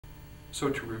So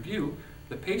to review,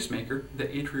 the pacemaker, the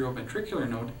atrioventricular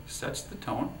node, sets the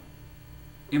tone.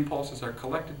 Impulses are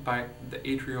collected by the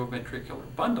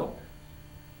atrioventricular bundle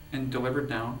and delivered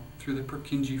down through the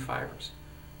Purkinje fibers.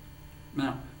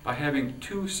 Now, by having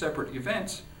two separate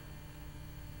events,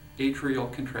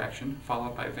 atrial contraction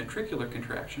followed by ventricular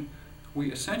contraction,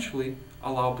 we essentially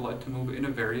allow blood to move in a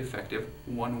very effective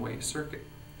one-way circuit.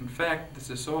 In fact, this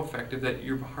is so effective that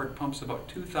your heart pumps about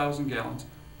 2,000 gallons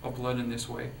of blood in this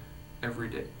way every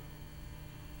day.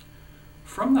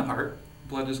 From the heart,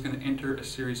 blood is going to enter a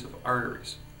series of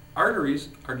arteries. Arteries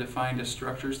are defined as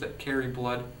structures that carry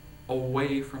blood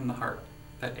away from the heart.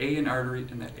 That A in artery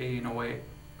and that A in away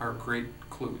are great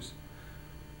clues.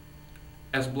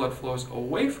 As blood flows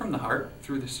away from the heart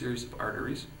through the series of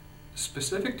arteries,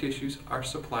 specific tissues are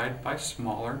supplied by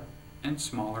smaller and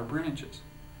smaller branches.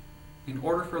 In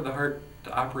order for the heart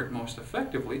to operate most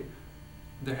effectively,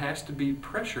 there has to be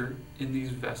pressure in these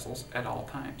vessels at all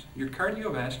times. Your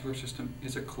cardiovascular system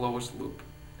is a closed loop.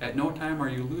 At no time are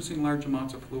you losing large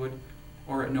amounts of fluid,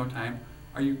 or at no time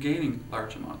are you gaining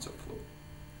large amounts of fluid.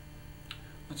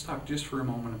 Let's talk just for a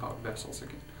moment about vessels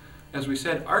again. As we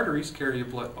said, arteries carry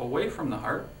blood away from the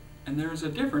heart, and there is a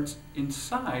difference in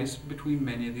size between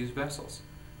many of these vessels.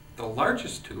 The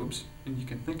largest tubes, and you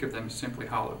can think of them as simply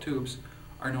hollow tubes,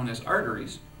 are known as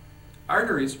arteries.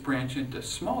 Arteries branch into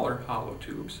smaller hollow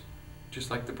tubes, just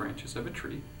like the branches of a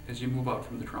tree. As you move out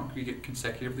from the trunk, you get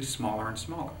consecutively smaller and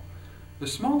smaller. The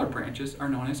smaller branches are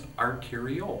known as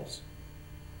arterioles.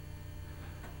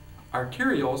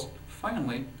 Arterioles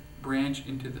finally branch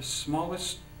into the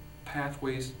smallest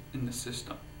pathways in the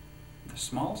system. The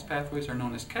smallest pathways are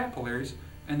known as capillaries,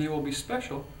 and they will be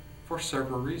special for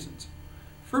several reasons.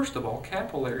 First of all,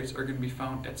 capillaries are going to be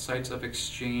found at sites of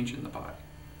exchange in the body.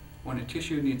 When a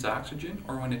tissue needs oxygen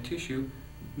or when a tissue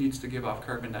needs to give off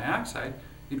carbon dioxide,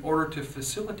 in order to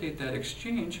facilitate that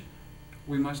exchange,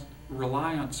 we must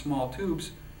rely on small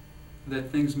tubes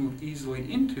that things move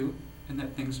easily into and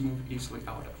that things move easily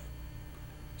out of.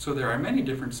 So there are many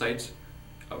different sites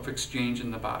of exchange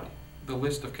in the body. The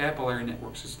list of capillary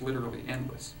networks is literally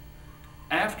endless.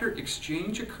 After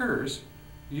exchange occurs,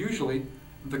 usually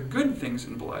the good things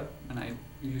in blood, and I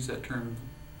use that term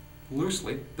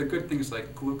loosely, the good things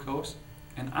like glucose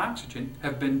and oxygen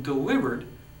have been delivered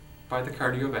by the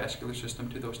cardiovascular system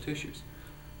to those tissues.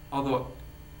 Although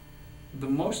the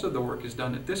most of the work is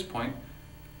done at this point,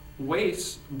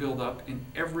 wastes build up in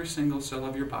every single cell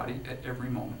of your body at every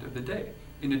moment of the day.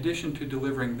 In addition to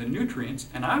delivering the nutrients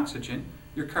and oxygen,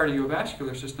 your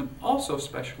cardiovascular system also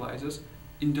specializes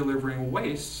in delivering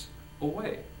wastes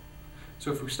away.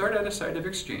 So if we start at a site of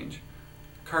exchange,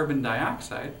 carbon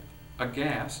dioxide, a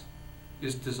gas,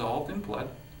 is dissolved in blood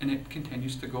and it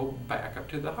continues to go back up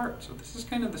to the heart. So this is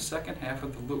kind of the second half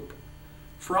of the loop.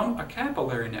 From a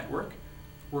capillary network,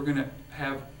 we're going to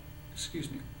have,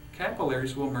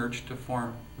 capillaries will merge to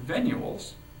form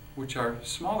venules, which are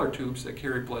smaller tubes that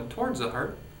carry blood towards the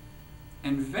heart,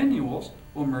 and venules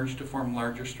will merge to form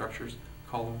larger structures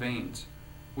called veins,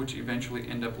 which eventually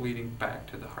end up leading back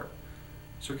to the heart.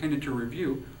 So kind of to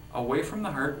review, away from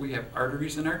the heart we have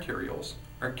arteries and arterioles.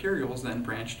 Arterioles then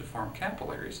branch to form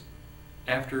capillaries.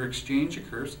 After exchange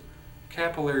occurs,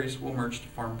 capillaries will merge to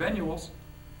form venules.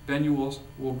 Venules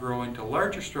will grow into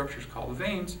larger structures called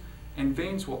veins, and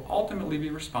veins will ultimately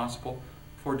be responsible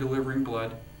for delivering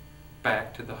blood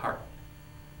back to the heart.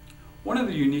 One of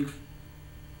the unique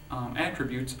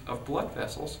attributes of blood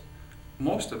vessels,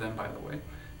 most of them by the way,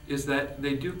 is that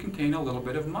they do contain a little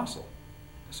bit of muscle.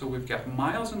 So we've got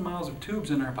miles and miles of tubes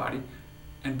in our body,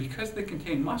 and because they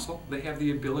contain muscle, they have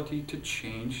the ability to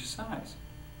change size.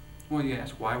 Well, you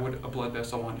ask, why would a blood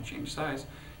vessel want to change size?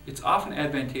 It's often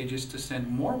advantageous to send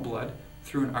more blood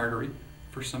through an artery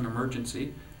for some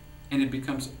emergency, and it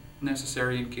becomes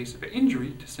necessary in case of an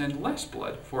injury to send less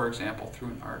blood, for example, through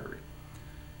an artery.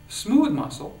 Smooth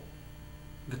muscle,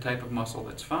 the type of muscle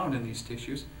that's found in these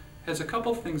tissues, has a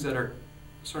couple things that are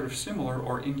sort of similar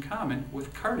or in common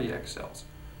with cardiac cells.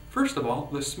 First of all,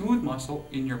 the smooth muscle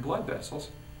in your blood vessels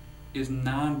is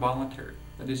non-voluntary.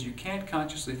 That is, you can't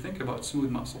consciously think about smooth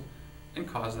muscle and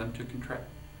cause them to contract.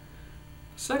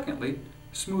 Secondly,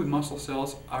 smooth muscle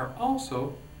cells are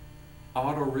also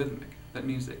autorhythmic. That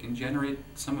means they can generate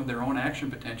some of their own action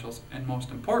potentials, and most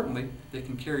importantly, they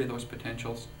can carry those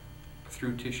potentials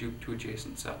through tissue to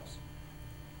adjacent cells.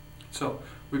 So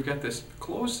we've got this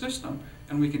closed system,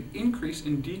 and we can increase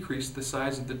and decrease the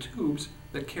size of the tubes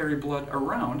that carry blood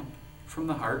around from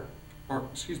the heart,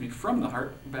 from the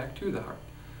heart back to the heart.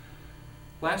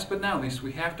 Last but not least,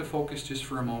 we have to focus just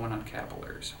for a moment on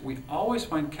capillaries. We always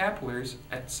find capillaries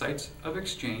at sites of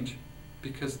exchange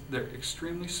because they're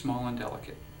extremely small and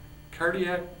delicate.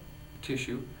 Cardiac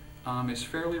tissue is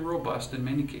fairly robust in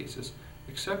many cases,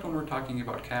 except when we're talking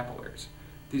about capillaries.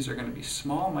 These are going to be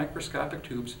small microscopic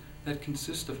tubes that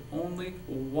consist of only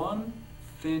one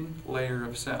thin layer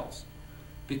of cells.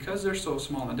 Because they're so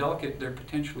small and delicate, they're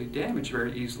potentially damaged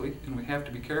very easily, and we have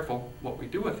to be careful what we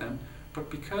do with them, but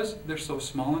because they're so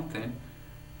small and thin,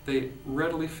 they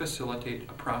readily facilitate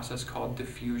a process called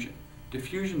diffusion.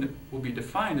 Diffusion will be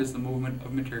defined as the movement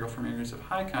of material from areas of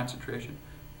high concentration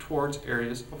towards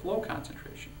areas of low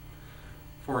concentration.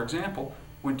 For example,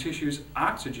 when tissue's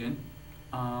oxygen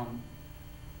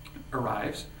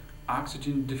arrives,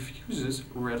 oxygen diffuses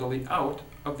readily out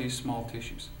of these small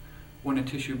tissues. When a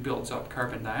tissue builds up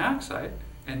carbon dioxide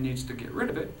and needs to get rid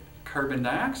of it, carbon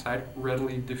dioxide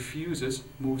readily diffuses,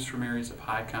 moves from areas of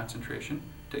high concentration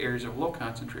to areas of low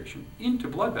concentration into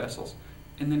blood vessels,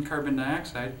 and then carbon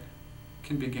dioxide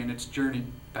can begin its journey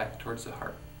back towards the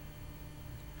heart.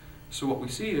 So what we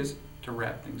see is, to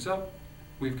wrap things up,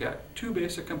 we've got two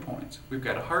basic components. We've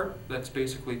got a heart that's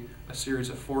basically a series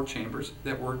of 4 chambers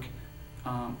that work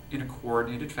in a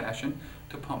coordinated fashion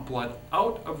to pump blood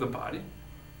out of the body.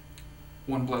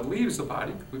 When blood leaves the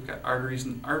body, we've got arteries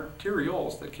and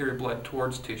arterioles that carry blood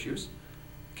towards tissues.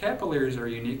 Capillaries are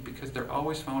unique because they're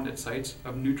always found at sites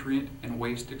of nutrient and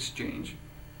waste exchange.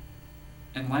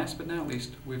 And last but not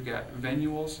least, we've got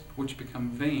venules, which become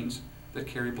veins that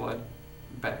carry blood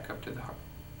back up to the heart.